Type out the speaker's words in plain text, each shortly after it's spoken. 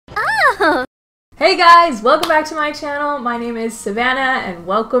Hey guys, welcome back to my channel. My name is Savannah and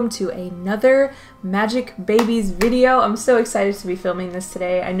welcome to another Magic Babies video. I'm so excited to be filming this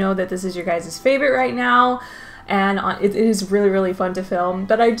today. I know that this is your guys' favorite right now and it is really fun to film,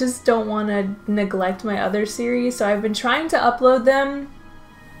 but I just don't want to neglect my other series, so I've been trying to upload them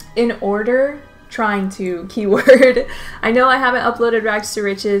in order. Trying to keyword. I know I haven't uploaded Rags to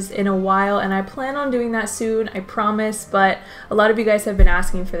Riches in a while and I plan on doing that soon, I promise, but a lot of you guys have been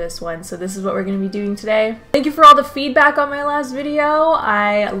asking for this one, so this is what we're going to be doing today. Thank you for all the feedback on my last video.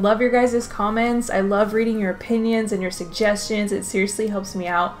 I love your guys' comments. I love reading your opinions and your suggestions. It seriously helps me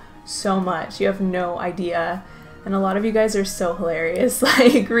out so much. You have no idea. And a lot of you guys are so hilarious.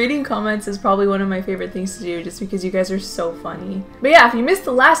 Like, reading comments is probably one of my favorite things to do just because you guys are so funny. But yeah, if you missed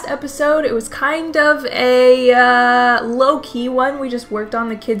the last episode, it was kind of a low-key one. We just worked on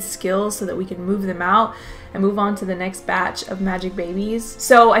the kids' skills so that we can move them out and move on to the next batch of Magic Babies.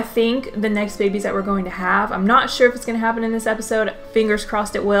 So I think the next babies that we're going to have, I'm not sure if it's going to happen in this episode, fingers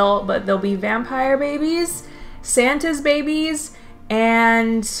crossed it will, but they'll be vampire babies, Santa's babies,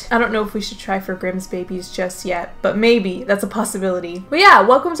 and I don't know if we should try for Grimm's babies just yet, but maybe that's a possibility. But yeah,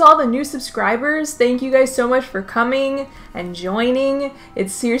 welcome to all the new subscribers. Thank you guys so much for coming and joining. It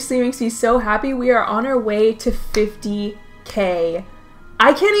seriously makes me so happy. We are on our way to 50K.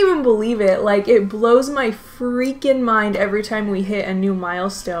 I can't even believe it. Like, it blows my freaking mind every time we hit a new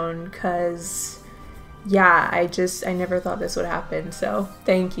milestone, because yeah, I never thought this would happen, so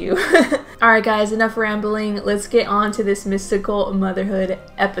thank you. Alright guys, enough rambling. Let's get on to this mystical motherhood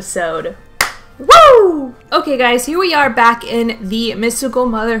episode. Woo! Okay guys, here we are back in the mystical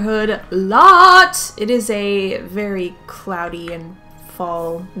motherhood lot. It is a very cloudy and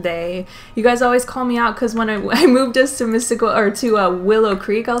fall day. You guys always call me out because when I moved us to Willow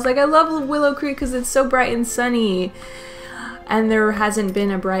Creek, I was like, I love Willow Creek because it's so bright and sunny. And there hasn't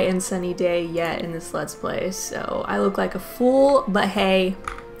been a bright and sunny day yet in this Let's Play, so I look like a fool, but hey,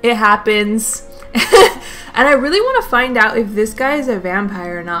 it happens. And I really want to find out if this guy is a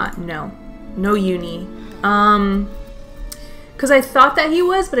vampire or not. No uni. Because I thought that he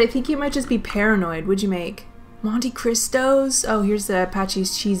was, but I think he might just be paranoid. What'd you make? Monte Cristos? Oh, here's the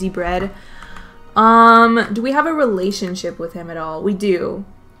Apache's cheesy bread. Do we have a relationship with him at all? We do.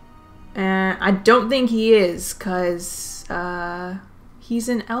 I don't think he is, because he's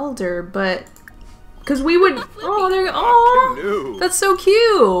an elder, but because we would, that's so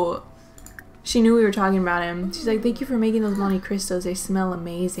cute. She knew we were talking about him. She's like, thank you for making those Monte Cristos, they smell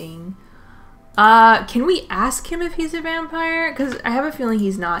amazing. Can we ask him if he's a vampire? Because I have a feeling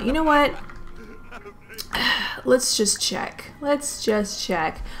he's not. You know what, let's just check. I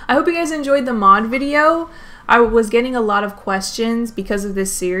hope you guys enjoyed the mod video. I was getting a lot of questions because of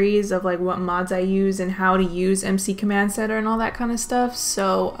this series of like what mods I use and how to use MC Command Center and all that kind of stuff.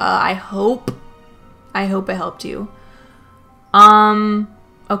 So I hope it helped you.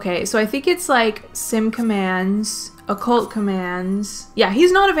 Okay, so I think it's like sim commands, occult commands. Yeah,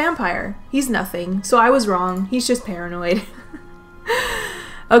 he's not a vampire. He's nothing. So I was wrong. He's just paranoid.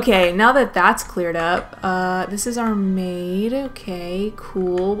 Okay, now that that's cleared up, this is our maid. Okay,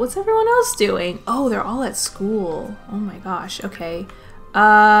 cool. What's everyone else doing? Oh, they're all at school. Oh my gosh, okay.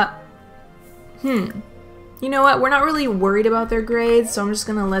 You know what? We're not really worried about their grades, so I'm just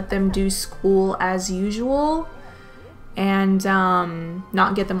gonna let them do school as usual and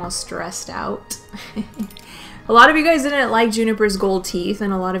not get them all stressed out. A lot of you guys didn't like Juniper's gold teeth,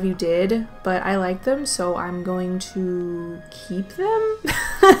 and a lot of you did, but I like them, so I'm going to keep them.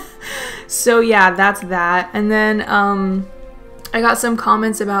 So yeah, that's that. And then I got some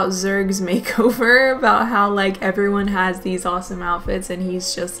comments about Zerg's makeover, about how like everyone has these awesome outfits and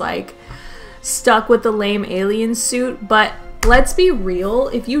he's just like stuck with the lame alien suit. But let's be real,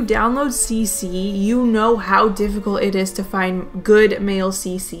 if you download CC, you know how difficult it is to find good male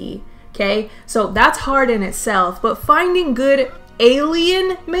CC. Okay, so that's hard in itself, but finding good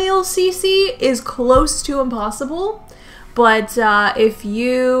alien male CC is close to impossible. But if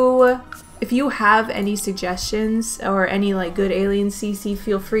you have any suggestions or any like good alien CC,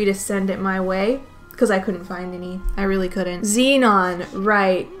 feel free to send it my way, because I couldn't find any. I really couldn't. Xenon,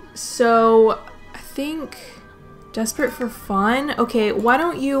 right. So I think desperate for fun. Okay, why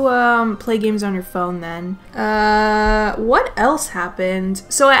don't you play games on your phone then? What else happened?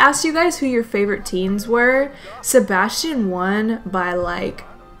 So I asked you guys who your favorite teams were. Sebastian won by like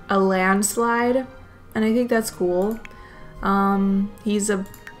a landslide, and I think that's cool.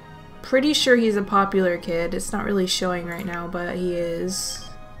 Pretty sure he's a popular kid. It's not really showing right now, but he is.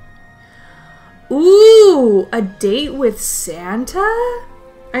 Ooh, a date with Santa?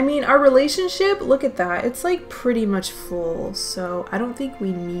 I mean, our relationship, look at that. It's like pretty much full, so I don't think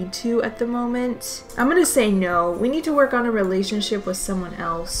we need to at the moment. I'm gonna say no. We need to work on a relationship with someone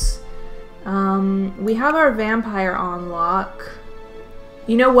else. We have our vampire on lock.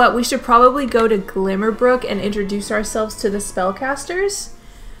 You know what? We should probably go to Glimmerbrook and introduce ourselves to the spellcasters.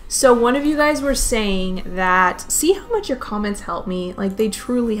 So one of you guys were saying that, see how much your comments help me? Like, they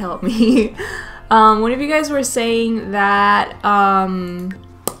truly help me. One of you guys were saying that,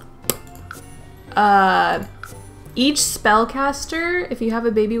 each spellcaster, if you have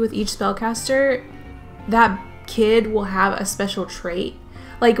a baby with each spellcaster, that kid will have a special trait.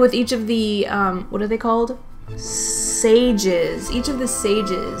 Like with each of the, what are they called? Sages. Each of the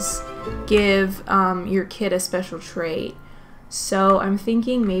sages give your kid a special trait. So I'm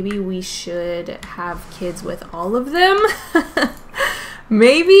thinking maybe we should have kids with all of them.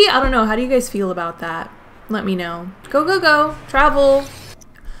 Maybe? I don't know. How do you guys feel about that? Let me know. Go, go, go. Travel.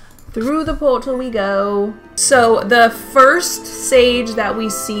 Through the portal we go. So the first sage that we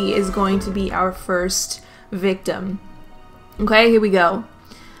see is going to be our first victim. Okay, here we go.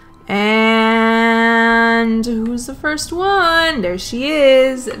 And who's the first one? There she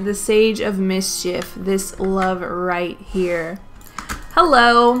is, the Sage of Mischief, this love right here.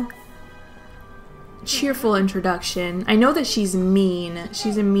 Hello. Cheerful introduction. I know that she's mean.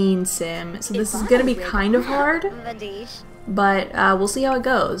 She's a mean sim, so this is gonna be kind of hard, but we'll see how it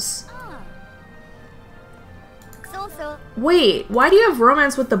goes. Wait, why do you have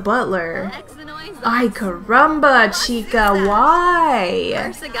romance with the butler? Ay caramba, chica,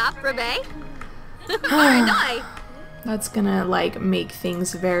 why? That's gonna like make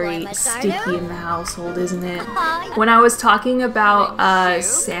things very sticky in the household, isn't it? When I was talking about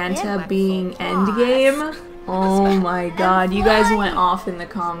Santa being endgame, oh my god, you guys went off in the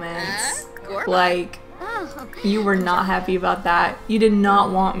comments. Like, you were not happy about that. You did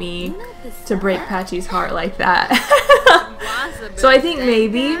not want me to break Patchy's heart like that. So I think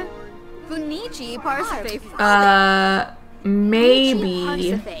maybe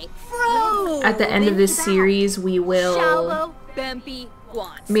maybe at the end of this series we will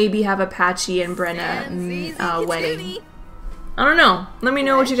maybe have a Patchy and Brenna wedding. I don't know. Let me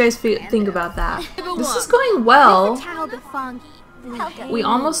know what you guys think about that. This is going well. We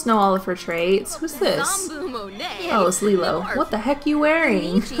almost know all of her traits. Who's this? Oh, it's Lilo. What the heck are you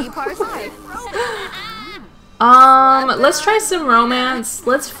wearing? Let's try some romance.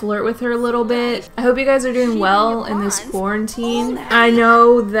 Let's flirt with her a little bit. I hope you guys are doing well in this quarantine. I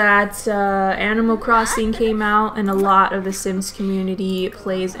know that Animal Crossing came out and a lot of the Sims community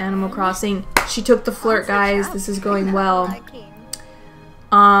plays Animal Crossing. She took the flirt, guys. This is going well.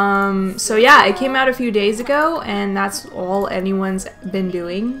 So yeah, it came out a few days ago and that's all anyone's been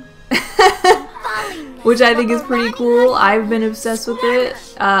doing. Which I think is pretty cool. I've been obsessed with it.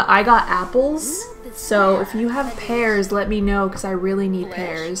 I got apples. So if you have pears, let me know because I really need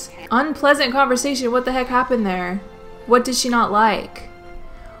pears. Unpleasant conversation. What the heck happened there? What did she not like?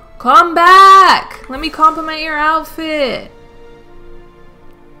 Come back! Let me compliment your outfit.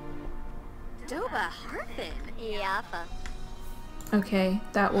 Okay,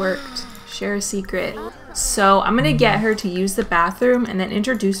 that worked. Share a secret. So I'm gonna get her to use the bathroom and then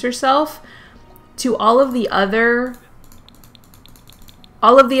introduce herself to all of the other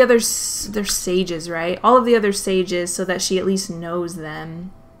they're sages, right? All of the other sages so that she at least knows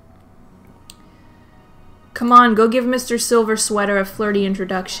them. Come on, go give Mr. Silver Sweater a flirty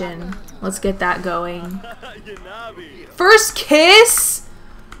introduction. Let's get that going. First kiss?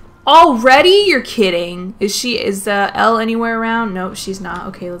 Already? You're kidding. Is Elle anywhere around? Nope, she's not.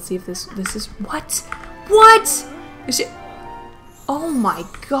 Okay, let's see if this is what? What? Is she? Oh my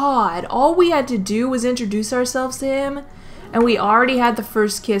god. All we had to do was introduce ourselves to him and we already had the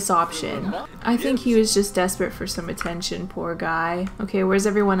first kiss option. I think he was just desperate for some attention, poor guy. Okay, where's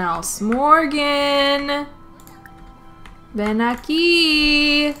everyone else? Morgan! Ven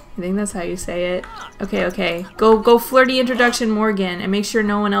aquí! I think that's how you say it. Okay, okay. Go flirty introduction, Morgan, and make sure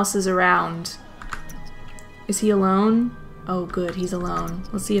no one else is around. Is he alone? Oh, good, he's alone.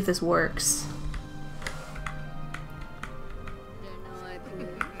 Let's see if this works.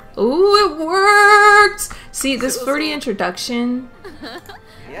 Ooh, it worked! See, this flirty introduction...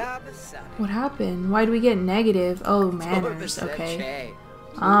 What happened? Why do we get negative? Oh, manners. Okay.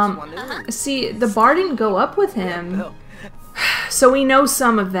 See, the bar didn't go up with him. So we know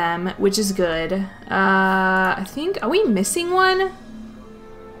some of them, which is good. I think... Are we missing one?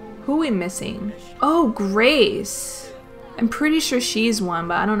 Who are we missing? Oh, Grace. I'm pretty sure she's one,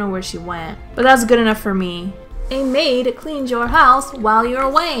 but I don't know where she went. But that's good enough for me. A maid cleans your house while you're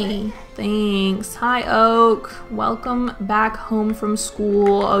away. Thanks. Hi, Oak. Welcome back home from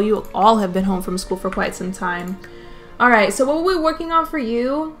school. Oh, you all have been home from school for quite some time. Alright, so what were we working on for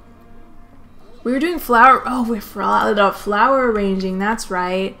you? We were doing flower... Oh, we're flower arranging. That's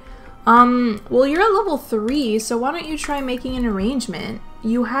right. Well, you're at level 3, so why don't you try making an arrangement?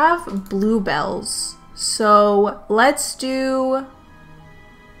 You have bluebells. So let's do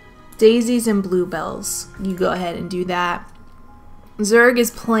daisies and bluebells. You go ahead and do that. Zerg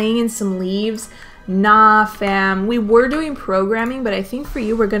is playing in some leaves. Nah, fam. We were doing programming, but I think for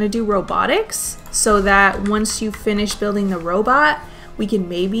you we're going to do robotics so that once you finish building the robot, we can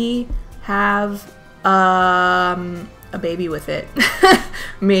maybe have a baby with it.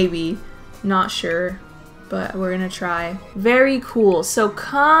 Maybe. Not sure. But we're gonna try. Very cool. So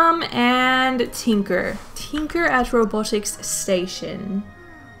come and tinker. Tinker at robotics station.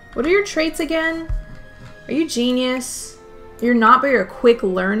 What are your traits again? Are you genius? You're not, but you're a quick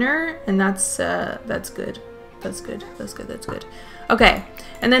learner, and that's good. That's good. That's good. That's good. Okay.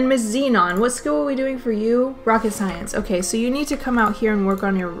 And then Miss Xenon, what skill are we doing for you? Rocket science. Okay, so you need to come out here and work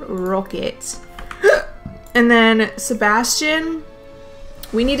on your rocket. And then Sebastian,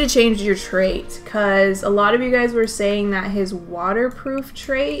 we need to change your trait because a lot of you guys were saying that his waterproof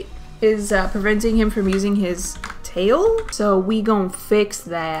trait is preventing him from using his tail. So we gonna fix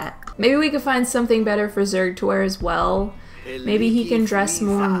that. Maybe we could find something better for Zerg to wear as well. Maybe he can dress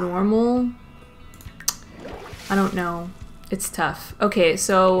more normal. I don't know. It's tough. Okay,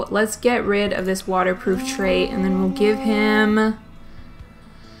 so let's get rid of this waterproof trait and then we'll give him...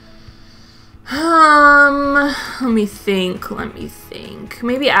 let me think.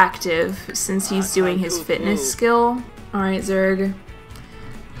 Maybe active, since he's doing his fitness skill. Alright, Zerg.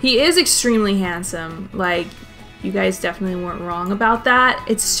 He is extremely handsome. Like, you guys definitely weren't wrong about that.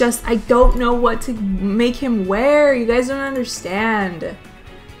 It's just, I don't know what to make him wear. You guys don't understand.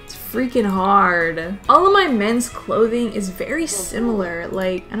 It's freaking hard. All of my men's clothing is very similar.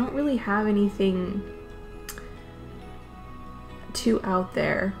 Like, I don't really have anything too out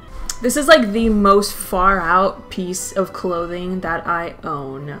there. This is like the most far out piece of clothing that I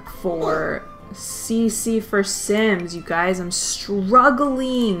own for CC for Sims, you guys. I'm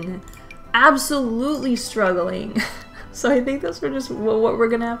struggling. Absolutely struggling. So I think that's just what we're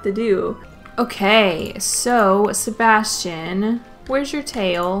gonna have to do. Okay, so Sebastian, where's your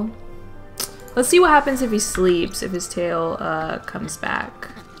tail? Let's see what happens if he sleeps, if his tail comes back.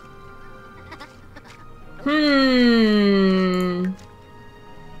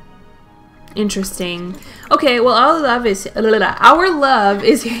 Interesting. Okay, well, our love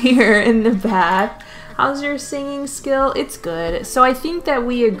is here in the bath. How's your singing skill? It's good. So I think that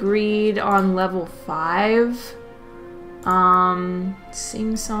we agreed on level 5.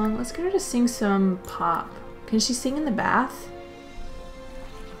 Sing song. Let's get her to sing some pop. Can she sing in the bath?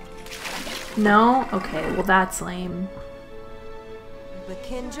 No? Okay, well that's lame.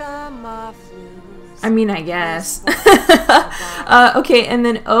 I mean, I guess. Okay, and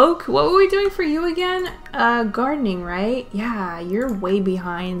then Oak, what were we doing for you again? Gardening, right? Yeah, you're way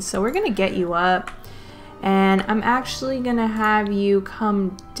behind, so we're gonna get you up. And I'm actually gonna have you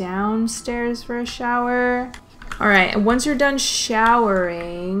come downstairs for a shower. Alright, and once you're done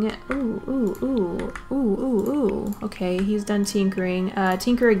showering... Ooh. Okay, he's done tinkering.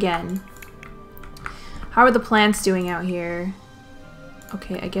 Tinker again. How are the plants doing out here?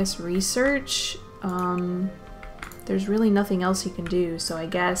 Okay, I guess research. There's really nothing else you can do, so I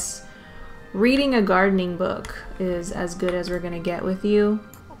guess reading a gardening book is as good as we're gonna get with you.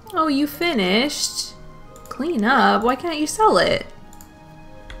 Oh, you finished? Clean up? Why can't you sell it?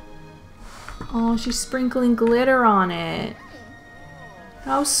 Oh, she's sprinkling glitter on it.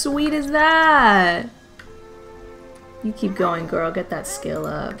 How sweet is that? You keep going, girl. Get that skill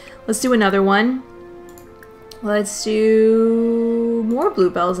up. Let's do another one. Let's do more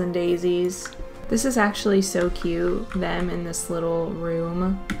bluebells and daisies. This is actually so cute, them in this little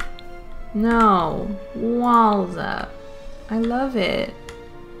room. No, walls up. I love it.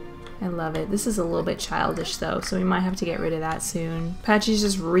 I love it. This is a little bit childish though, so we might have to get rid of that soon. Patchy's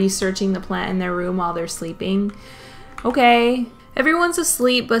just researching the plant in their room while they're sleeping. Okay. Everyone's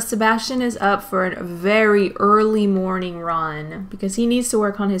asleep, but Sebastian is up for a very early morning run because he needs to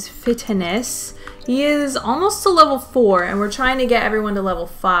work on his fitness. He is almost to level 4 and we're trying to get everyone to level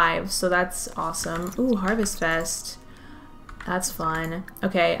 5, so that's awesome. Ooh, Harvest Fest. That's fun.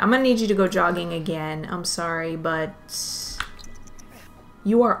 Okay, I'm gonna need you to go jogging again. I'm sorry, but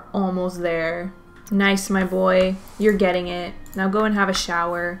you are almost there. Nice, my boy. You're getting it. Now go and have a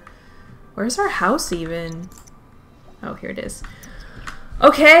shower. Where's our house even? Oh, here it is.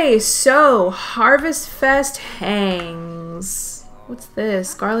 Okay, so Harvest Fest hangs. What's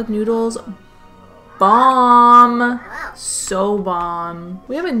this? Garlic noodles. Bomb. So bomb.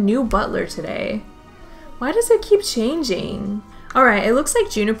 We have a new butler today. Why does it keep changing? Alright, it looks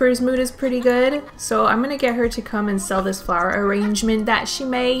like Juniper's mood is pretty good. So I'm gonna get her to come and sell this flower arrangement that she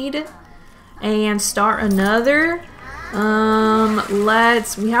made. And start another. We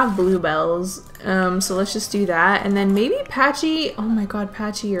have bluebells. So let's just do that. And then maybe Patchy. Oh my god,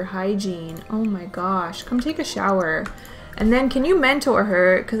 Patchy, your hygiene. Oh my gosh. Come take a shower. And then can you mentor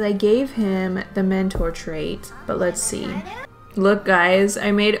her? Because I gave him the mentor trait. But let's see. Look guys,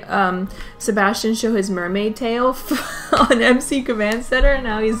 I made Sebastian show his mermaid tail on MC Command Center, and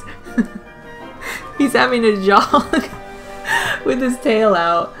now he's he's having a jog with his tail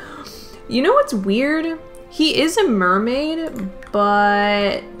out. You know what's weird? He is a mermaid,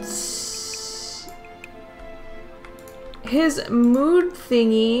 but his mood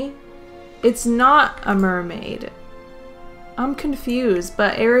thingy, it's not a mermaid. I'm confused,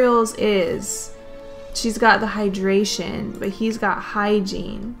 but Ariel's is. She's got the hydration, but he's got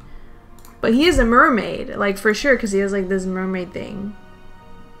hygiene. But he is a mermaid, like for sure, because he has like this mermaid thing.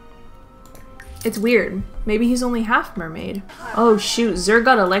 It's weird. Maybe he's only half mermaid. Oh shoot, Zerg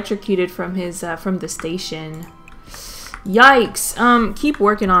got electrocuted from his from the station. Yikes. Keep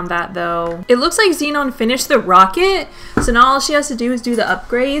working on that though. It looks like Xenon finished the rocket, so now all she has to do is do the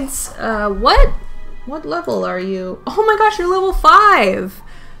upgrades. What level are you? Oh my gosh, you're level 5!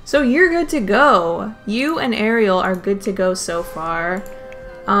 So you're good to go. You and Ariel are good to go so far.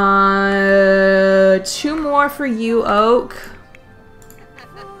 2 more for you, Oak.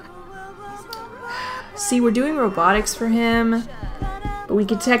 See, we're doing robotics for him. But we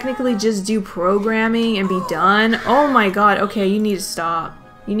could technically just do programming and be done. Oh my god, okay, you need to stop.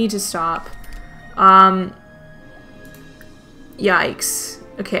 You need to stop. Yikes.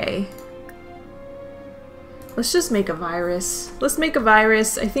 Okay. Let's just make a virus. Let's make a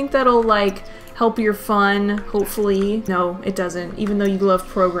virus. I think that'll, like, help your fun, hopefully. No, it doesn't, even though you love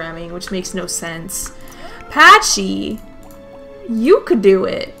programming, which makes no sense. Patchy! You could do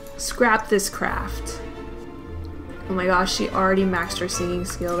it. Scrap this craft. Oh my gosh, she already maxed her singing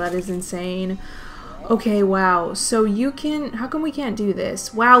skill. That is insane. Okay, wow. So you can... How come we can't do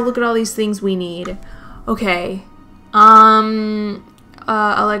this? Wow, look at all these things we need. Okay.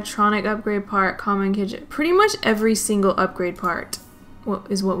 Electronic upgrade part, common kitchen. Pretty much every single upgrade part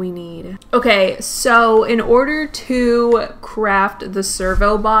is what we need. Okay, so in order to craft the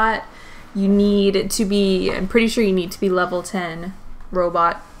servo bot, you need to be, I'm pretty sure you need to be level 10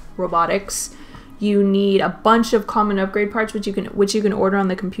 robotics. You need a bunch of common upgrade parts, which you can order on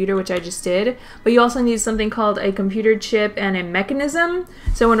the computer, which I just did. But you also need something called a computer chip and a mechanism.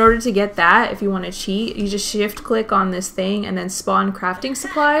 So in order to get that, if you want to cheat, you just shift click on this thing and then spawn crafting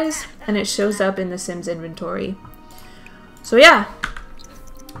supplies, and it shows up in the Sims inventory. So yeah,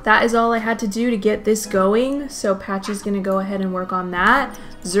 that is all I had to do to get this going. So Patchy's gonna go ahead and work on that.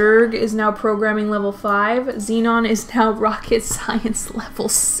 Zerg is now programming level 5. Xenon is now rocket science level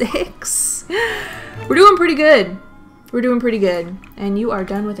 6. We're doing pretty good. We're doing pretty good. And you are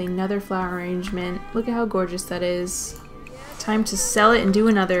done with another flower arrangement. Look at how gorgeous that is. Time to sell it and do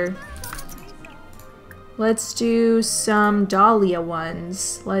another. Let's do some dahlia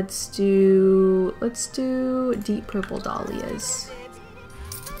ones. Let's do deep purple dahlias.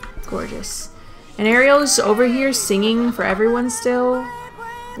 Gorgeous. And Ariel's over here singing for everyone still.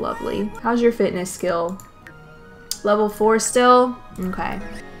 Lovely. How's your fitness skill? Level 4 still? Okay.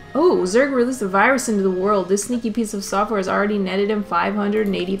 Oh, Zerg released a virus into the world. This sneaky piece of software has already netted him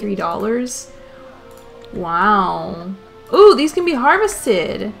 $583. Wow. Ooh, these can be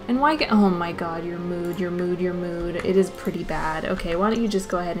harvested. And why can— oh my god, your mood. It is pretty bad. Okay, why don't you just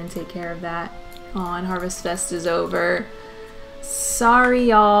go ahead and take care of that? Oh, and Harvest Fest is over. Sorry,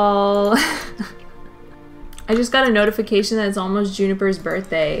 y'all. I just got a notification that it's almost Juniper's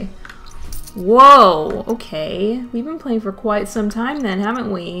birthday. Whoa, okay. We've been playing for quite some time then, haven't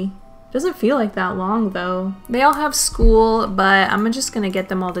we? Doesn't feel like that long, though. They all have school, but I'm just gonna get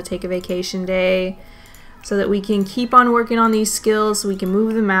them all to take a vacation day so that we can keep on working on these skills so we can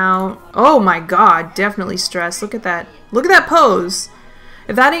move them out. Oh my god, definitely stressed. Look at that. Look at that pose.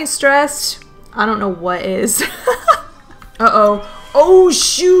 If that ain't stressed, I don't know what is. Uh-oh. Oh,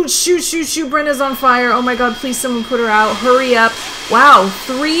 shoot, Brenda's on fire. Oh my god, please someone put her out. Hurry up. Wow,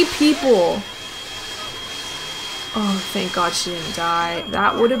 3 people. Oh, thank god she didn't die.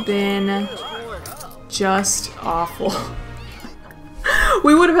 That would have been just awful.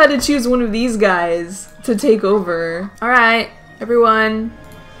 We would have had to choose one of these guys to take over. Alright, everyone.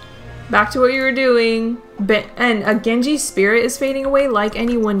 Back to what you were doing. And a Genji spirit is fading away like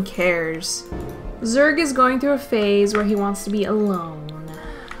anyone cares. Zerg is going through a phase where he wants to be alone.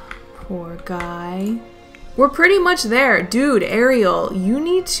 Poor guy. We're pretty much there. Dude, Ariel, you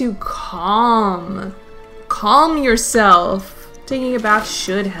need to calm yourself. Taking a bath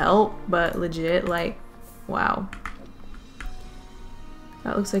should help, but legit, like, wow.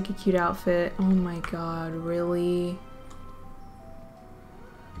 That looks like a cute outfit. Oh my god, really?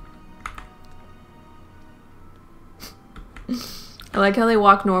 I like how they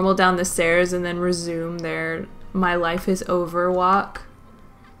walk normal down the stairs and then resume their "my life is over" walk.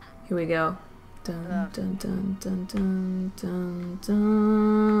 Here we go. Dun dun dun dun dun dun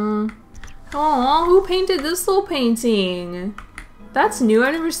dun. Aw, who painted this little painting? That's new,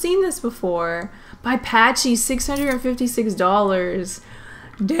 I've never seen this before. By Patchy, $656.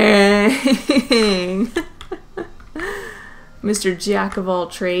 Dang. Mr. Jack of all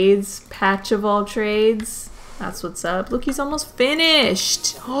trades, Patch of all trades. That's what's up. Look, he's almost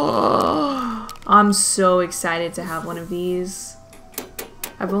finished. Oh, I'm so excited to have one of these.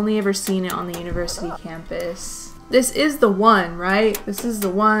 I've only ever seen it on the university campus. This is the one, right? This is the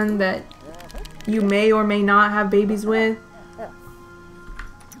one that you may or may not have babies with.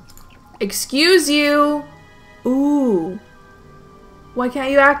 Excuse you. Ooh. Why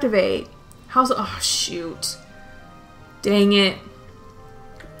can't you activate? How's... Oh, shoot. Dang it.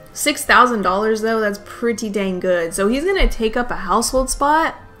 $6,000 though, that's pretty dang good. So he's gonna take up a household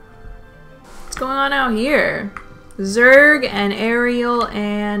spot? What's going on out here? Zerg and Ariel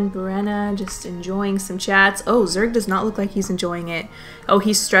and Brenna just enjoying some chats. Oh, Zerg does not look like he's enjoying it. Oh,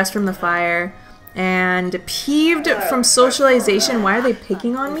 he's stressed from the fire. And peeved from socialization. Why are they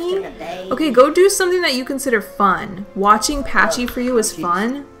picking on me? Okay, go do something that you consider fun. Watching Patchy for you is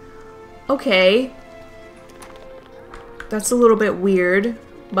fun? Okay. That's a little bit weird,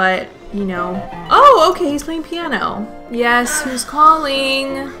 but, you know. Oh, okay, he's playing piano. Yes, who's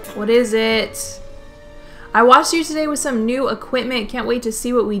calling? What is it? I watched you today with some new equipment. Can't wait to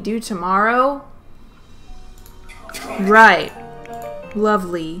see what we do tomorrow. Right.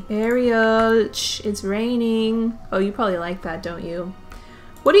 Lovely. Ariel, it's raining. Oh, you probably like that, don't you?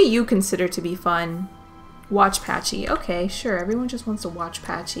 What do you consider to be fun? Watch Patchy. Okay, sure. Everyone just wants to watch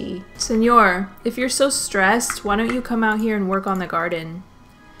Patchy. Senor, if you're so stressed, why don't you come out here and work on the garden?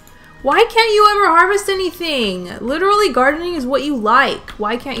 Why can't you ever harvest anything? Literally, gardening is what you like.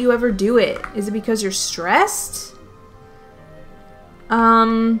 Why can't you ever do it? Is it because you're stressed?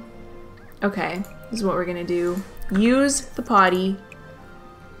 Okay. This is what we're gonna do. Use the potty.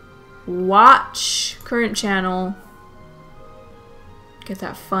 Watch current channel. Get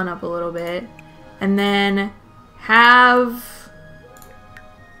that fun up a little bit. And then have...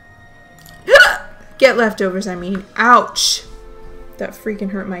 Get leftovers, I mean. Ouch! That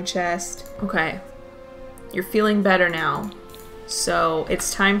freaking hurt my chest. Okay. You're feeling better now. So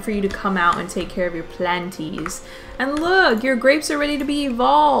it's time for you to come out and take care of your planties. And look, your grapes are ready to be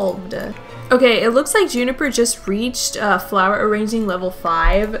evolved. Okay, it looks like Juniper just reached flower arranging level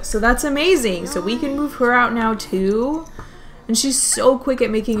 5. So that's amazing. So we can move her out now too. And she's so quick at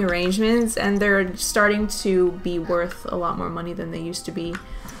making arrangements, and they're starting to be worth a lot more money than they used to be.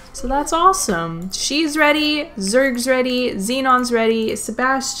 So that's awesome. She's ready, Zerg's ready, Xenon's ready,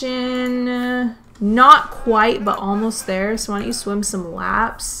 Sebastian, not quite, but almost there. So why don't you swim some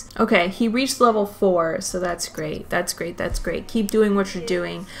laps? Okay, he reached level 4, so that's great. That's great, that's great. Keep doing what you're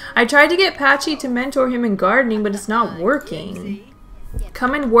doing. I tried to get Patchy to mentor him in gardening, but it's not working.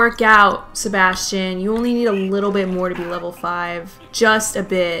 Come and work out, Sebastian. You only need a little bit more to be level 5. Just a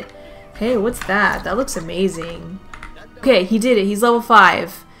bit. Hey, what's that? That looks amazing. Okay, he did it. He's level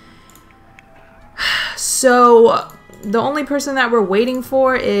 5. So, the only person that we're waiting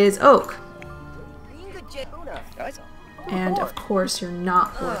for is Oak. And, of course, you're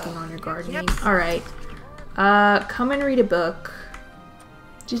not working on your gardening. Alright. Come and read a book.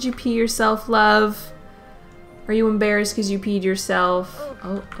 Did you pee yourself, love? Are you embarrassed because you peed yourself?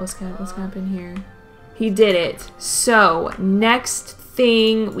 Oh, what's gonna happen here? He did it. So, next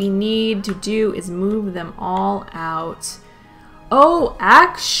thing we need to do is move them all out. Oh,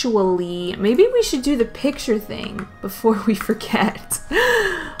 actually, maybe we should do the picture thing before we forget.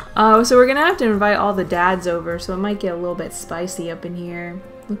 So we're gonna have to invite all the dads over, so it might get a little bit spicy up in here.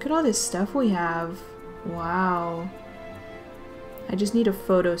 Look at all this stuff we have. Wow. I just need a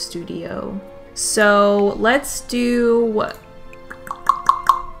photo studio. So let's do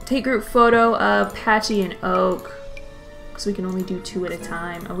take group photo of Patchy and Oak, because we can only do 2 at a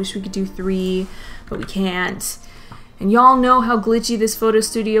time. I wish we could do 3, but we can't. And y'all know how glitchy this photo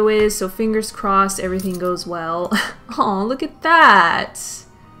studio is, so fingers crossed everything goes well. Oh, look at that.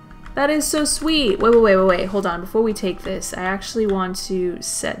 That is so sweet. Wait. Hold on. Before we take this, I actually want to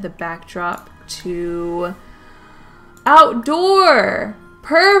set the backdrop to outdoor.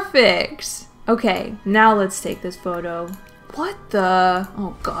 Perfect. Okay, now let's take this photo. What the?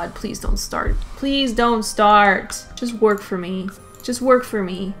 Oh God, please don't start. Please don't start. Just work for me. Just work for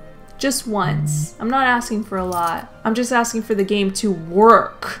me. Just once. I'm not asking for a lot. I'm just asking for the game to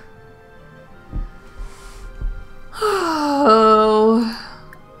work. Oh,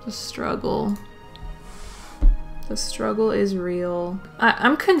 the struggle. The struggle is real.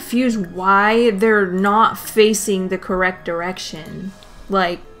 I'm confused why they're not facing the correct direction.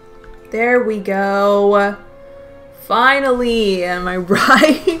 Like, there we go. Finally, am I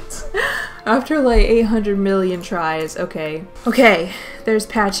right? After like 800 million tries. Okay. Okay, there's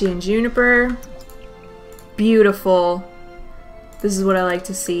Patchy and Juniper. Beautiful. This is what I like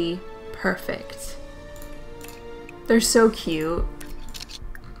to see. Perfect. They're so cute.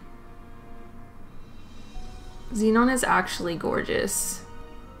 Xenon is actually gorgeous.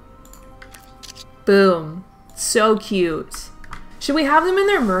 Boom. So cute. Should we have them in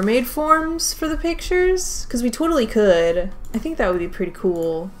their mermaid forms for the pictures? Because we totally could. I think that would be pretty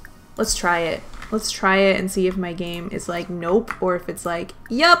cool. Let's try it. Let's try it and see if my game is like nope or if it's like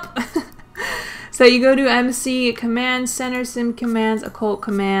yup. So you go to MC Commands, Center Sim Commands, Occult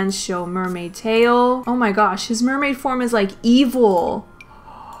Commands, show mermaid tail. Oh my gosh, his mermaid form is like evil.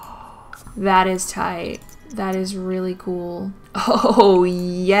 That is tight. That is really cool. Oh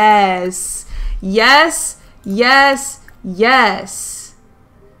yes. Yes. Yes. Yes.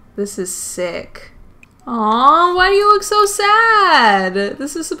 This is sick. Aw, why do you look so sad?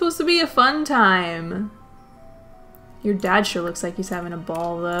 This is supposed to be a fun time. Your dad sure looks like he's having a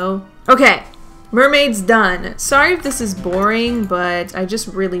ball though. Okay, mermaid's done. Sorry if this is boring, but I just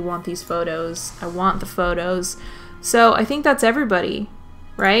really want these photos. I want the photos. So I think that's everybody,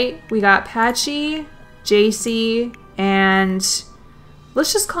 right? We got Patchy, JC, and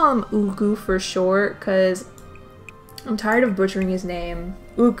let's just call him Uku for short, because I'm tired of butchering his name.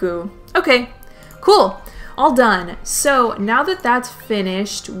 Uku. Okay, cool. All done. So now that that's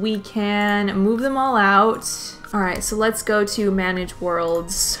finished, we can move them all out. Alright, so let's go to Manage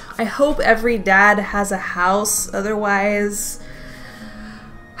Worlds. I hope every dad has a house, otherwise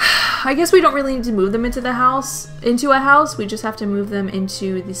I guess we don't really need to move them into a house. We just have to move them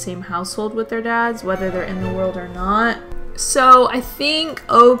into the same household with their dads, whether they're in the world or not. So I think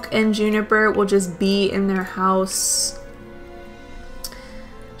Oak and Juniper will just be in their house.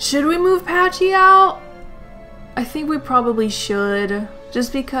 Should we move Patchy out? I think we probably should,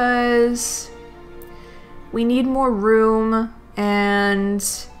 just because we need more room and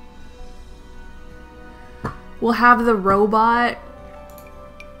we'll have the robot.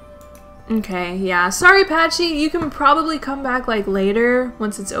 Okay, yeah. Sorry, Patchy. You can probably come back like later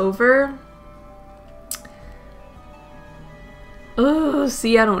once it's over. Oh,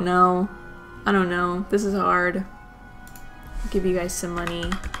 see, I don't know. I don't know. This is hard. I'll give you guys some money.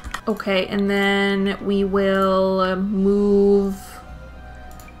 Okay, and then we will move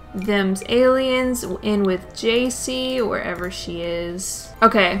them's aliens in with JC, wherever she is.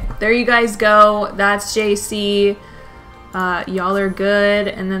 Okay, there you guys go. That's JC. Y'all are good.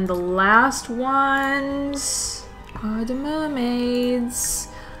 And then the last ones are the mermaids.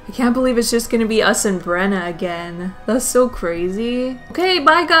 I can't believe it's just gonna be us and Brenna again. That's so crazy. Okay,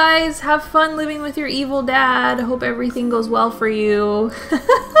 bye guys. Have fun living with your evil dad. Hope everything goes well for you.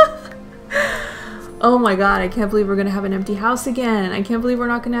 Oh my god, I can't believe we're gonna have an empty house again. I can't believe we're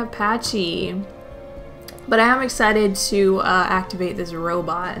not gonna have Patchy. But I am excited to activate this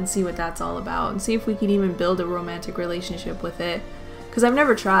robot and see what that's all about. And see if we can even build a romantic relationship with it. Because I've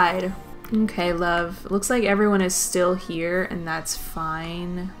never tried. Okay, love. Looks like everyone is still here, and that's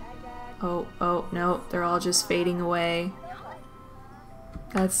fine. Oh, no. They're all just fading away.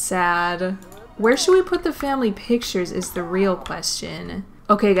 That's sad. Where should we put the family pictures is the real question.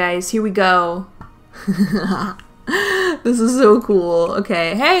 Okay, guys, here we go. This is so cool.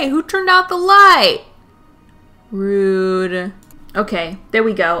 Okay, hey, who turned out the light? Rude. Okay, there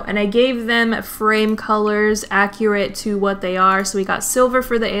we go. And I gave them frame colors accurate to what they are. So we got silver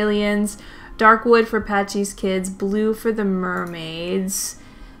for the aliens, dark wood for Patchy's kids, blue for the mermaids.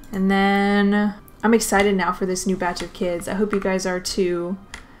 And then I'm excited now for this new batch of kids. I hope you guys are too.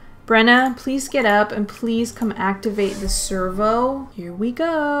 Brenna, please get up and please come activate the servo. Here we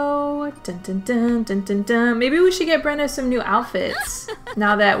go. Dun, dun, dun, dun, dun, dun. Maybe we should get Brenna some new outfits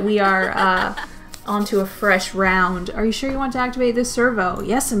now that we are onto a fresh round. Are you sure you want to activate this servo?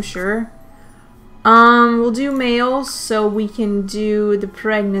 Yes, I'm sure. We'll do males so we can do the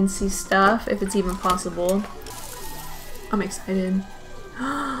pregnancy stuff if it's even possible. I'm excited.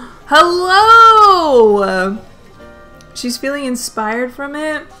 Hello! She's feeling inspired from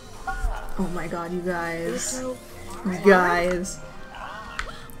it. Oh my god, you guys. You guys.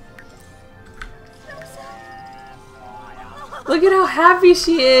 Look at how happy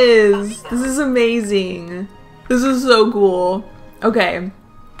she is! This is amazing. This is so cool. Okay,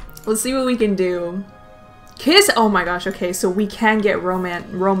 let's see what we can do. Kiss? Oh my gosh, okay, so we can get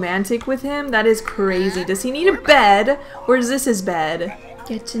romantic with him? That is crazy. Does he need a bed? Or is this his bed?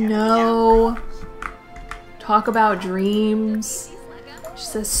 Get to know. Talk about dreams. She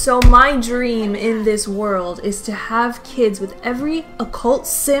says, so my dream in this world is to have kids with every occult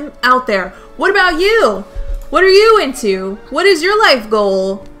sim out there. What about you? What are you into? What is your life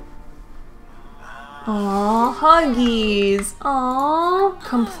goal? Aw, huggies. Aw.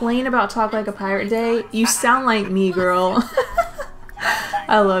 Complain about Talk Like a Pirate Day? You sound like me, girl.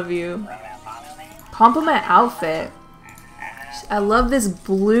 I love you. Compliment outfit. I love this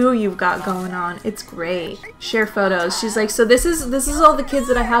blue you've got going on. It's great. Share photos. She's like, so this is all the kids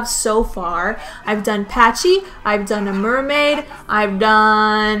that I have so far. I've done Patchy. I've done a mermaid. I've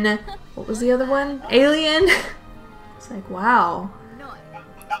done... What was the other one? Alien. It's like, wow.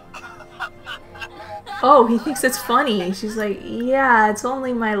 Oh, he thinks it's funny. She's like, yeah, it's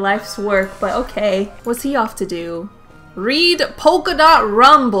only my life's work, but okay. What's he off to do? Read Polka Dot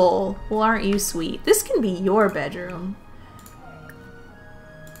Rumble. Well, aren't you sweet? This can be your bedroom.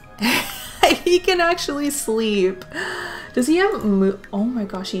 He can actually sleep. Does he have oh my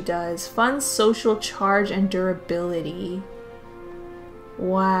gosh, he does. Fun, social charge, and durability.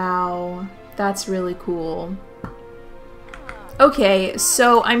 Wow, that's really cool. Okay,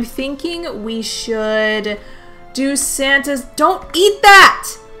 so I'm thinking we should do Santa's... Don't eat that!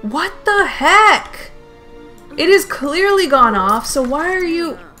 What the heck? It has clearly gone off, so why are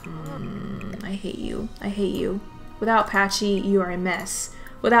you... I hate you. I hate you. Without Patchy, you are a mess.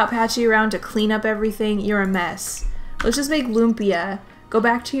 Without Patchy around to clean up everything, you're a mess. Let's just make Lumpia. Go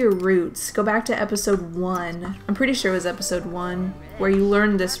back to your roots. Go back to episode 1. I'm pretty sure it was episode 1 where you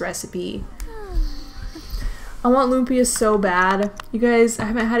learned this recipe. I want Lumpia so bad. You guys, I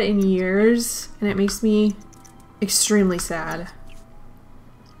haven't had it in years and it makes me extremely sad.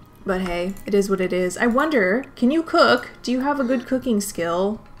 But hey, it is what it is. I wonder, can you cook? Do you have a good cooking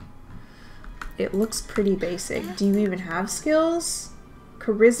skill? It looks pretty basic. Do you even have skills?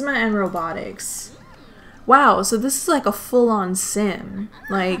 Charisma and robotics. Wow, so this is like a full-on sim.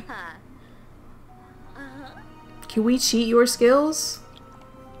 Like, can we cheat your skills?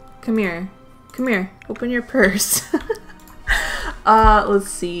 Come here. Come here. Open your purse. Let's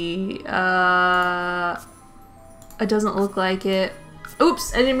see. It doesn't look like it.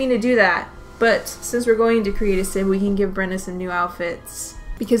 Oops, I didn't mean to do that. But since we're going to create a sim, we can give Brenda some new outfits.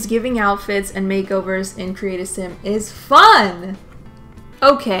 Because giving outfits and makeovers in Create a Sim is fun!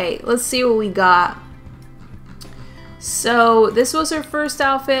 Okay, let's see what we got. So this was her first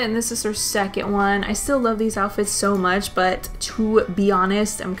outfit and this is her second one. I still love these outfits so much, but to be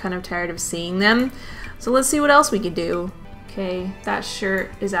honest, I'm kind of tired of seeing them. So let's see what else we could do. Okay, that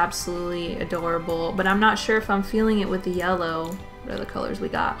shirt is absolutely adorable, but I'm not sure if I'm feeling it with the yellow. What are the colors we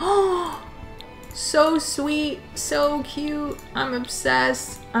got? Oh, so sweet, so cute. I'm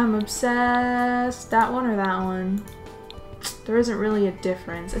obsessed. I'm obsessed. That one or that one? There isn't really a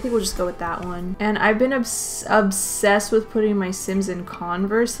difference. I think we'll just go with that one. And I've been obsessed with putting my Sims in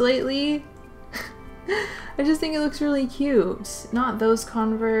Converse lately. I just think it looks really cute. Not those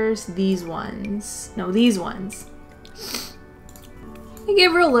Converse, these ones. No, these ones. I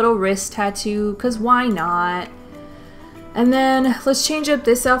gave her a little wrist tattoo, because why not? And then let's change up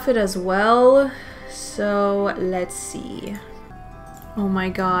this outfit as well. So let's see. Oh my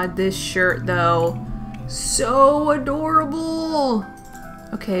god, this shirt though. So adorable!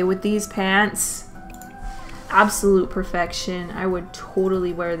 Okay, with these pants, absolute perfection. I would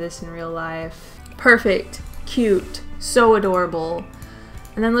totally wear this in real life. Perfect, cute, so adorable.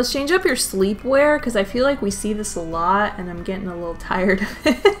 And then let's change up your sleepwear, because I feel like we see this a lot and I'm getting a little tired of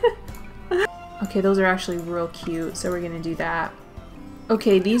it. Okay, those are actually real cute, so we're gonna do that.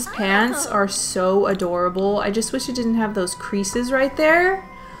 Okay, these pants are so adorable. I just wish it didn't have those creases right there.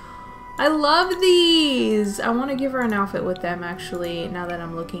 I love these! I want to give her an outfit with them, actually, now that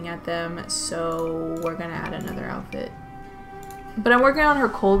I'm looking at them, so we're gonna add another outfit. But I'm working on her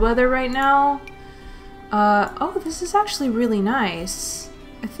cold weather right now. Oh, this is actually really nice.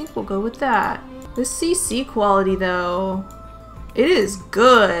 I think we'll go with that. This CC quality, though, it is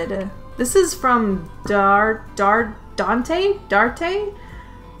good. This is from Darte?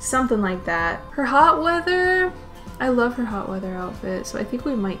 Something like that. Her hot weather... I love her hot weather outfit, so I think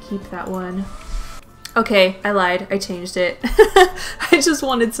we might keep that one. Okay, I lied. I changed it. I just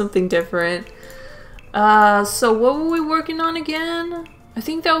wanted something different. So what were we working on again? I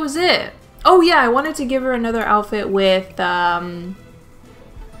think that was it. Oh yeah, I wanted to give her another outfit with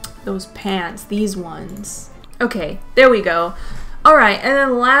those pants, these ones. Okay, there we go. Alright, and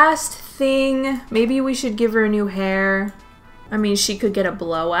then last thing, maybe we should give her new hair. I mean, she could get a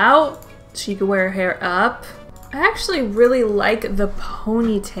blowout. She could wear her hair up. I actually really like the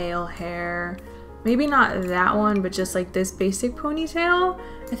ponytail hair. Maybe not that one, but just like this basic ponytail.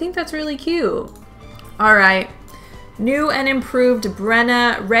 I think that's really cute. Alright. New and improved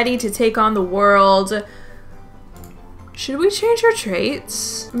Brenna, ready to take on the world. Should we change her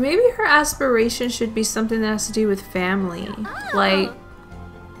traits? Maybe her aspiration should be something that has to do with family. Like,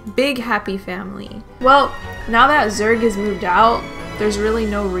 big happy family. Well, now that Zerg is moved out, there's really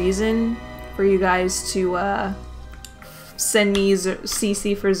no reason for you guys to send me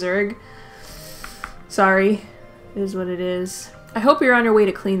CC for Zerg. Sorry, it is what it is. I hope you're on your way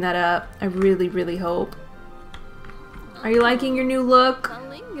to clean that up. I really, really hope. Are you liking your new look?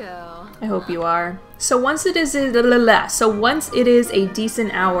 I hope you are. So once it is a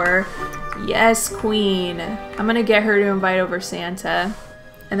decent hour, yes, queen. I'm gonna get her to invite over Santa.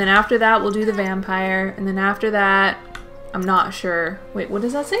 And then after that, we'll do the vampire. And then after that, I'm not sure. Wait, what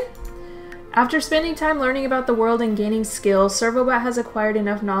does that say? After spending time learning about the world and gaining skills, Servobot has acquired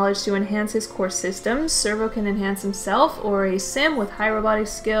enough knowledge to enhance his core systems. Servo can enhance himself, or a sim with high robotic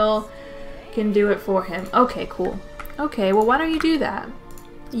skill can do it for him. Okay, cool. Okay, well, why don't you do that?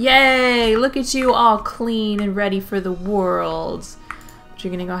 Yay! Look at you all clean and ready for the world. But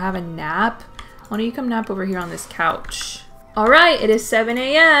you're gonna go have a nap? Why don't you come nap over here on this couch? Alright, it is 7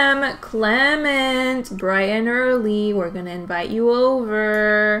 a.m. Clement, bright and early. We're gonna invite you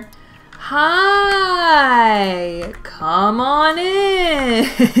over. Hi! Come on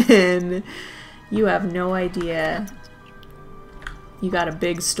in! You have no idea. You got a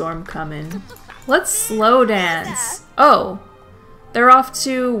big storm coming. Let's slow dance. Oh, they're off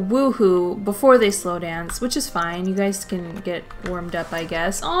to Woohoo before they slow dance, which is fine. You guys can get warmed up, I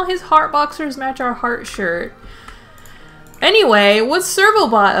guess. Oh, his heart boxers match our heart shirt. Anyway, what's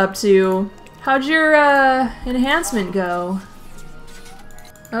Servobot up to? How'd your enhancement go?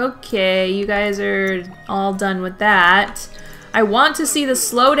 Okay, you guys are all done with that. I want to see the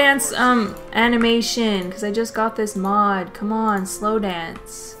slow dance animation because I just got this mod. Come on, slow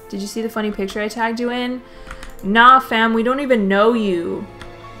dance. Did you see the funny picture I tagged you in? Nah, fam, we don't even know you.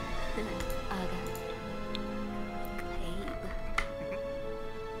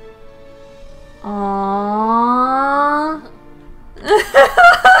 Aww.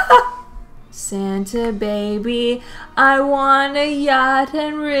 Santa baby, I want a yacht,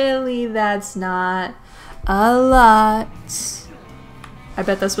 and really that's not a lot. I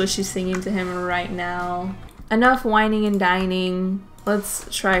bet that's what she's singing to him right now. Enough whining and dining.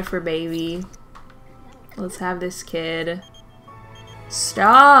 Let's try for baby. Let's have this kid.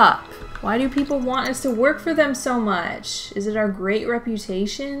 Stop! Why do people want us to work for them so much? Is it our great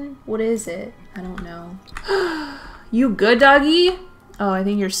reputation? What is it? I don't know. You good, doggy? Oh, I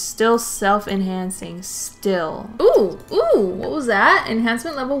think you're still self-enhancing. Still. Ooh, what was that?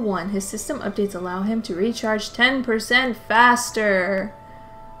 Enhancement level 1. His system updates allow him to recharge 10% faster.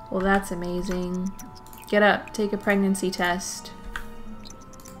 Well, that's amazing. Get up, take a pregnancy test.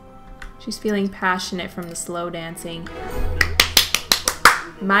 She's feeling passionate from the slow dancing.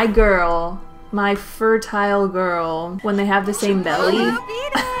 My girl. My fertile girl. When they have the same belly.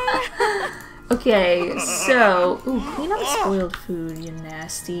 Okay, so... Ooh, clean up spoiled food, you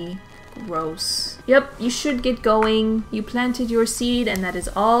nasty. Gross. Yep, you should get going. You planted your seed, and that is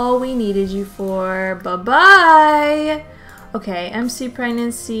all we needed you for. Bye-bye! Okay, MC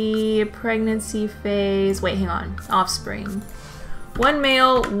pregnancy, pregnancy phase... Wait, hang on. Offspring. 1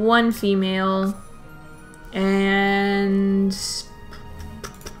 male, 1 female, and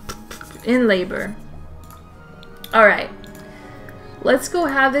in labor. Alright. Let's go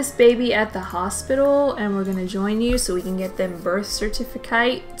have this baby at the hospital, and we're gonna join you so we can get them birth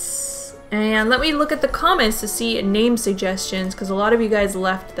certificates. And let me look at the comments to see name suggestions, because a lot of you guys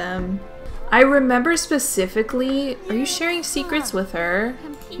left them. I remember specifically... Are you sharing secrets with her?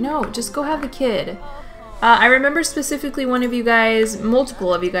 No, just go have the kid. I remember specifically one of you guys,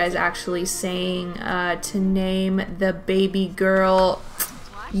 multiple of you guys actually, saying to name the baby girl.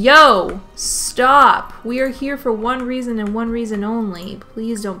 Yo, stop! We are here for one reason and one reason only.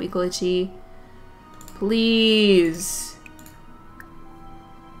 Please don't be glitchy. Please.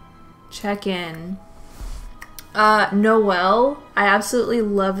 Check in. Noelle. I absolutely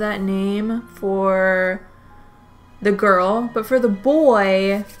love that name for the girl, but for the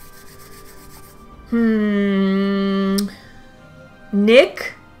boy...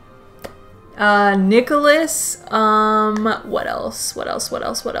 Nick. Nicholas. What else? What else? What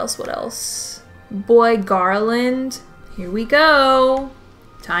else? What else? What else? Boy Garland. Here we go.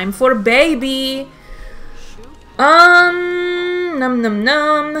 Time for baby. Num num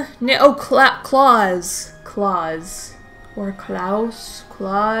num. Oh, Claus. Claus. Or Klaus.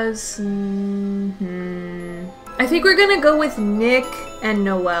 Claus. I think we're gonna go with Nick and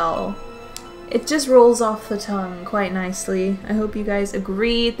Noel. It just rolls off the tongue quite nicely. I hope you guys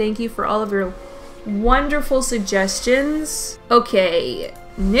agree. Thank you for all of your wonderful suggestions. Okay,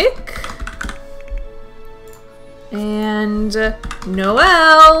 Nick and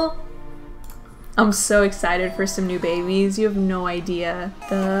Noel. I'm so excited for some new babies. You have no idea.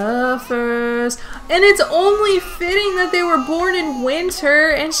 The first. And it's only fitting that they were born in winter,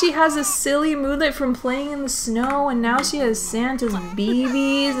 and she has a silly moodlet from playing in the snow, and now she has Santa's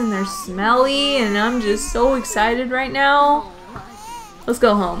BBs, and they're smelly, and I'm just so excited right now. Let's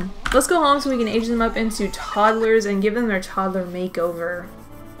go home. Let's go home so we can age them up into toddlers and give them their toddler makeover.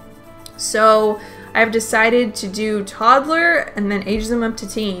 So I've decided to do toddler and then age them up to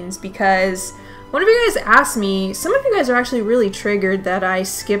teens because one of you guys asked me, some of you guys are actually really triggered that I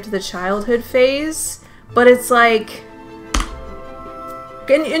skipped the childhood phase, but it's like,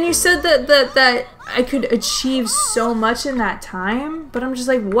 and you said that I could achieve so much in that time, but I'm just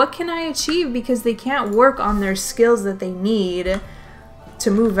like, what can I achieve? Because they can't work on their skills that they need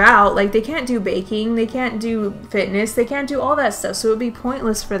to move out. Like, they can't do baking, they can't do fitness, they can't do all that stuff, so it would be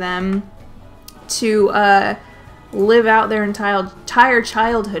pointless for them to live out their entire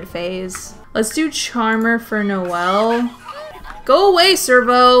childhood phase. Let's do Charmer for Noel. Go away,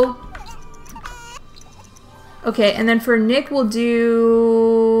 Servo! Okay, and then for Nick, we'll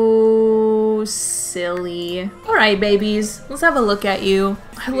do Silly. Alright, babies. Let's have a look at you.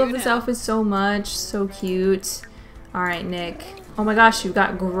 I love this outfit so much. So cute. Alright, Nick. Oh my gosh, you've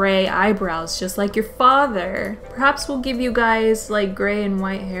got gray eyebrows, just like your father. Perhaps we'll give you guys, like, gray and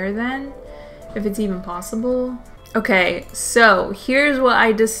white hair then? If it's even possible. Okay, so here's what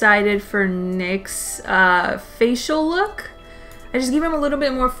I decided for Nick's facial look. I just gave him a little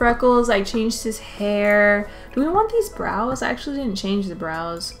bit more freckles. I changed his hair. Do we want these brows? I actually didn't change the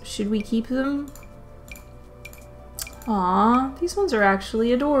brows. Should we keep them? Aw, these ones are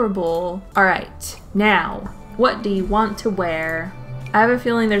actually adorable. Alright, now, what do you want to wear? I have a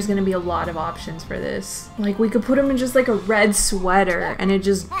feeling there's gonna be a lot of options for this. Like, we could put him in just like a red sweater and it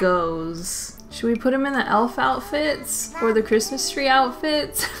just goes. Should we put him in the elf outfits or the Christmas tree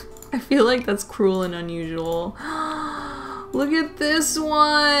outfits? I feel like that's cruel and unusual. Look at this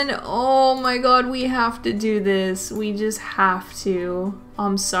one. Oh my god, we have to do this. We just have to.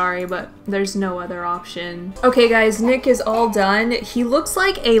 I'm sorry, but there's no other option. Okay guys, Nick is all done. He looks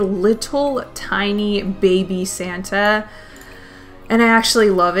like a little tiny baby Santa, and I actually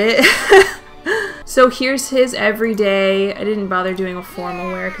love it. So here's his everyday. I didn't bother doing a formal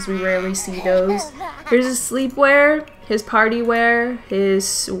wear because we rarely see those. Here's his sleepwear, his party wear, his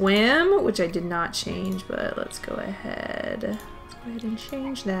swim, which I did not change, but let's go ahead. Let's go ahead and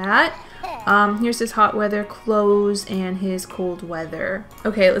change that. Here's his hot weather clothes and his cold weather.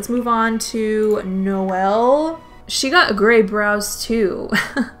 Okay, let's move on to Noel. She got gray brows too.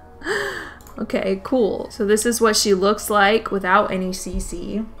 Okay, cool. So this is what she looks like without any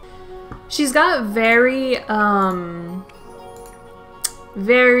CC. She's got very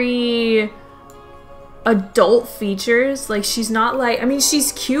adult features. Like, she's not like, I mean,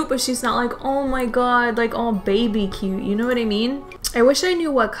 she's cute, but she's not like, oh my god, like all baby cute, you know what I mean? I wish I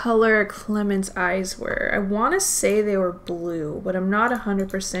knew what color Clement's eyes were. I want to say they were blue, but I'm not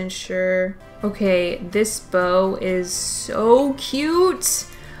 100% sure. Okay, this bow is so cute.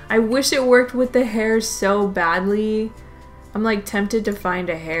 I wish it worked with the hair so badly. I'm like tempted to find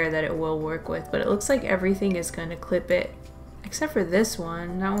a hair that it will work with, but it looks like everything is gonna clip it. Except for this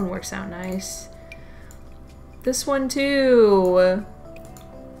one. That one works out nice. This one too.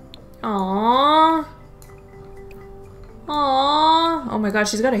 Aww. Aww. Oh my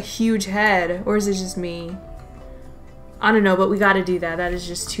gosh, she's got a huge head. Or is it just me? I don't know, but we gotta do that. That is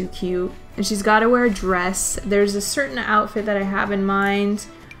just too cute. And she's gotta wear a dress. There's a certain outfit that I have in mind.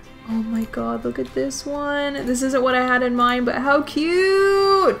 Oh my god, look at this one. This isn't what I had in mind, but how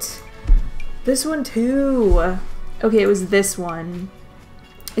cute! This one too. Okay, it was this one.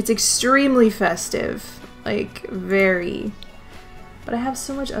 It's extremely festive. Like, very. But I have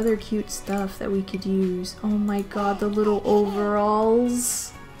so much other cute stuff that we could use. Oh my god, the little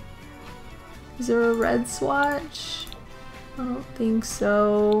overalls. Is there a red swatch? I don't think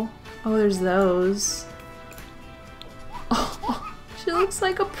so. Oh, there's those. Oh, she looks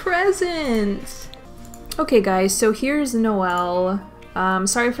like a present. Okay guys, so here's Noelle.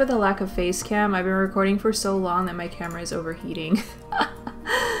 Sorry for the lack of face cam. I've been recording for so long that my camera is overheating.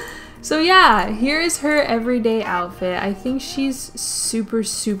 So yeah, here is her everyday outfit. I think she's super,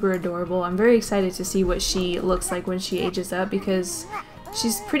 super adorable. I'm very excited to see what she looks like when she ages up because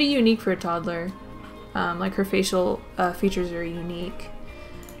she's pretty unique for a toddler. Like her facial features are unique.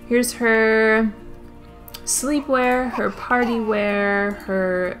 Here's her sleepwear, her party wear,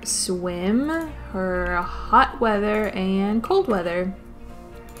 her swim, her hot weather, and cold weather.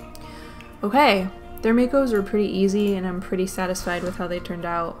 Okay. Their makeovers were pretty easy and I'm pretty satisfied with how they turned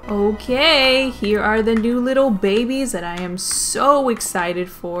out. Okay, here are the new little babies that I am so excited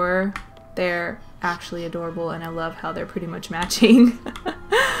for. They're actually adorable and I love how they're pretty much matching.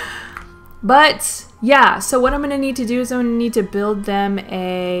 But yeah, so what I'm gonna need to do is I'm gonna need to build them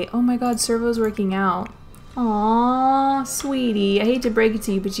a... Oh my god, Servo's working out. Aww, sweetie. I hate to break it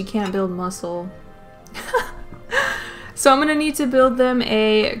to you, but you can't build muscle. So I'm gonna need to build them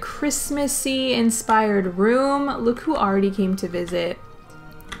a Christmassy inspired room. Look who already came to visit.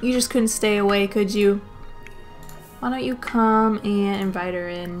 You just couldn't stay away, could you? Why don't you come and invite her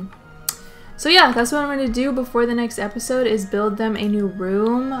in? So yeah, that's what I'm gonna do before the next episode is build them a new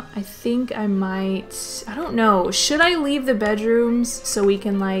room. I think I might, I don't know. Should I leave the bedrooms so we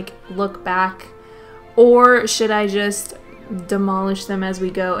can like look back? Or should I just demolish them as we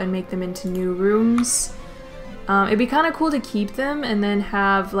go and make them into new rooms? It'd be kind of cool to keep them and then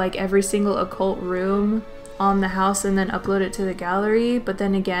have like every single occult room on the house and then upload it to the gallery, but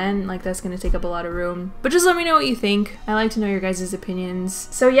then again, like that's gonna take up a lot of room. But just let me know what you think. I like to know your guys' opinions.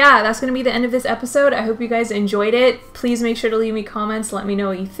 So yeah, that's gonna be the end of this episode. I hope you guys enjoyed it. Please make sure to leave me comments, let me know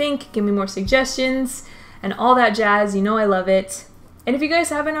what you think, give me more suggestions, and all that jazz. You know I love it. And if you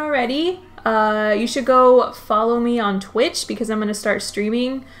guys haven't already, you should go follow me on Twitch because I'm gonna start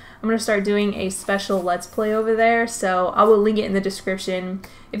streaming. I'm going to start doing a special Let's Play over there, so I will link it in the description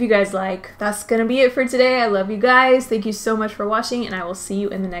if you guys like. That's going to be it for today. I love you guys. Thank you so much for watching, and I will see you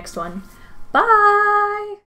in the next one. Bye!